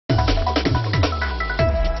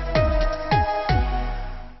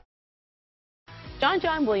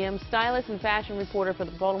John Williams, stylist and fashion reporter for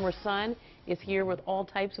the Baltimore Sun, is here with all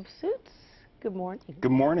types of suits. Good morning.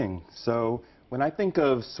 Good morning. So when I think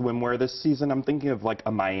of swimwear this season, I'm thinking of like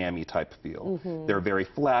a Miami type feel. They're very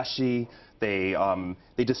flashy. They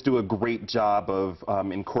just do a great job of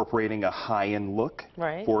incorporating a high-end look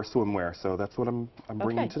for swimwear. So that's what I'm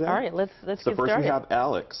bringing today. All right, let's get started. So first we have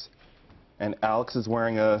Alex. And Alex is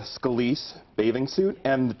wearing a Scalise bathing suit,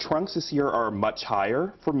 and the trunks this year are much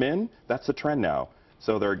higher for men. That's the trend now.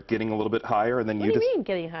 So they're getting a little bit higher, and then what do you mean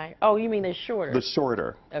getting higher? Oh, you mean they're shorter? The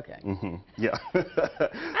shorter. Okay. Yeah.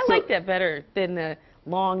 I like that better than the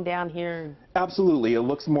long down here. Absolutely. It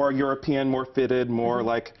looks more European, more fitted, more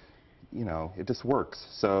like, you know, it just works.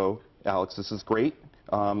 So, Alex, this is great.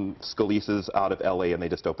 Scalise is out of LA, and they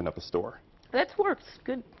just opened up a store. That works.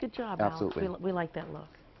 Good job, Absolutely. Alex. We like that look.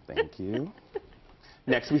 Thank you.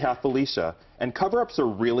 Next, we have Felicia. And cover-ups are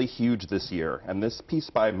really huge this year. And this piece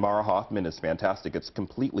by Mara Hoffman is fantastic. It's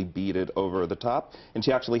completely beaded over the top. And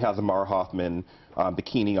she actually has a Mara Hoffman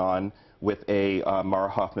bikini on with a Mara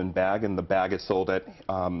Hoffman bag. And the bag is sold at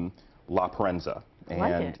La Parenza. I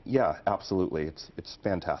like it. Yeah, absolutely. It's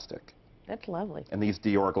fantastic. That's lovely. And these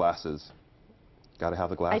Dior glasses. Got to have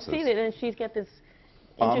the glasses. I see it, and she's got this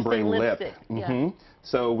ombre interesting lip. lipstick. Yeah.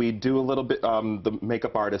 So we do a little bit, the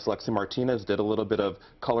makeup artist Lexi Martinez did a little bit of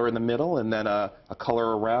color in the middle and then a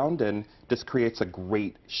color around, and this creates a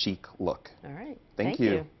great chic look. All right. Thank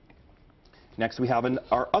you. Next we have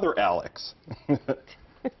our other Alex.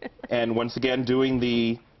 And once again doing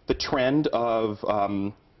the trend of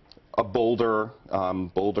a bolder,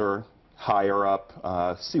 higher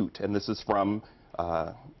up suit. And this is from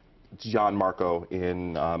John Marco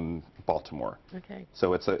in Baltimore. Okay.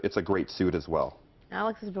 So it's a great suit as well.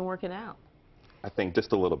 Alex has been working out. I think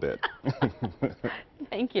just a little bit.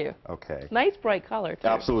 Thank you. Okay. Nice bright color, too.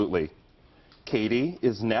 Absolutely. Katie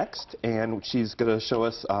is next, and she's going to show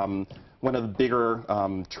us one of the bigger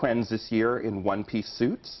trends this year in one-piece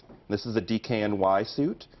suits. This is a DKNY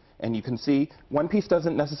suit, and you can see one-piece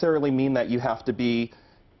doesn't necessarily mean that you have to be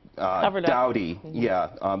dowdy.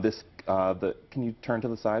 Yeah. Can you turn to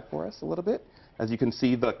the side for us a little bit? As you can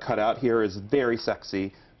see, the cutout here is very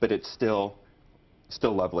sexy, but it's still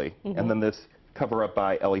lovely. And then this cover-up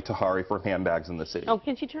by Ellie Tahari for handbags in the city. Oh,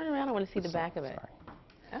 can she turn around? I want to see the back of it.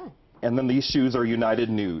 Sorry. Oh. And then these shoes are United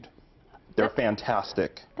Nude. They're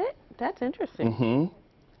fantastic. That's interesting.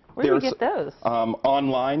 Where do you get those?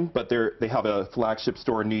 Online, but they have a flagship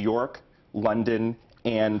store in New York, London,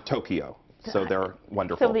 and Tokyo. So they're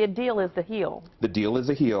wonderful. So the deal is the heel. The deal is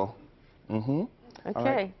a heel. Okay.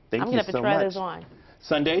 Right. Thank I'm you going to have to so try much. those on.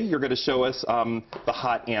 Sunday, you're going to show us the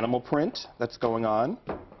hot animal print that's going on.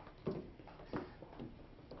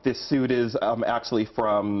 This suit is actually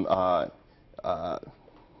from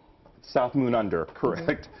South Moon Under,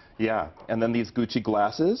 correct? Yeah. And then these Gucci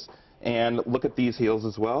glasses. And look at these heels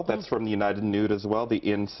as well. That's from the United Nude as well. The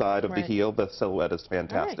inside of the heel, the silhouette is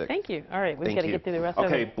fantastic. All right, thank you. All right, we've got to get through the rest of it.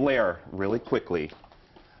 Okay, Blair, really quickly.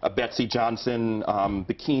 A Betsy Johnson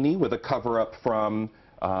bikini with a cover-up from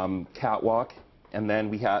Catwalk. And then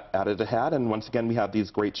we added a hat. And once again, we have these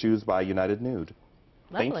great shoes by United Nude.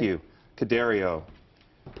 Lovely. Thank you. Cadario.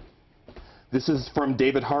 This is from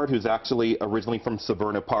David Hart, who's actually originally from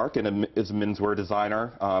Severna Park and is a menswear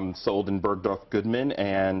designer, sold in Bergdorf Goodman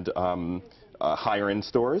and higher-end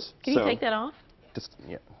stores. Can you take that off? Just,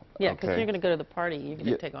 yeah. Yeah, because you're going to go to the party. You're going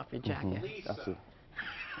to take off your jacket. Absolutely.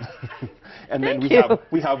 And then Thank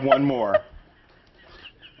we have one more.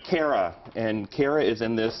 Kara, and Kara is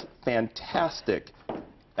in this fantastic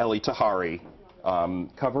Ellie Tahari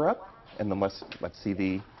cover-up. And then let's see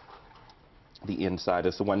the inside.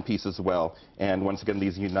 It's a one piece as well. And once again,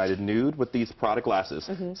 these United Nude with these Prada glasses.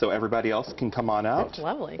 So everybody else can come on out. That's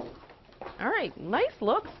lovely. All right, nice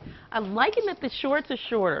looks. I'm liking that the shorts are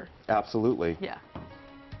shorter. Absolutely. Yeah.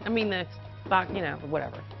 I mean, the stock, you know,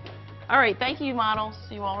 whatever. All right, thank you, models.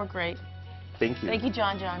 You all were great. Thank you. Thank you,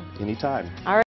 John. Anytime. All right.